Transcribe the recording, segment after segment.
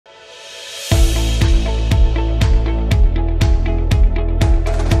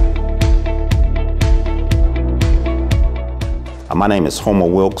My name is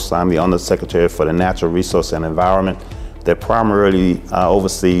Wilkes. I'm the Undersecretary for the Natural Resource and Environment that primarily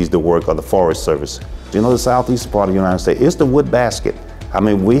oversees the work of the Forest Service. You know, the southeast part of the United States is the wood basket. I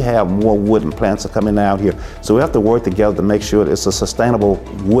mean, we have more wood and plants are coming out here. So we have to work together to make sure that it's a sustainable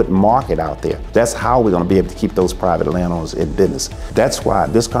wood market out there. That's how we're going to be able to keep those private landowners in business. That's why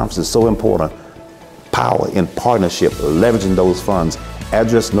this conference is so important. Power in partnership, leveraging those funds,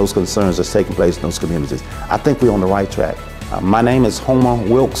 addressing those concerns that's taking place in those communities. I think we're on the right track. My name is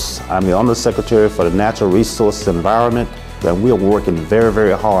Wilkes. I'm the Undersecretary for the Natural Resources and Environment, and we are working very,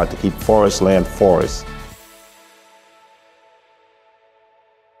 very hard to keep forest land forests.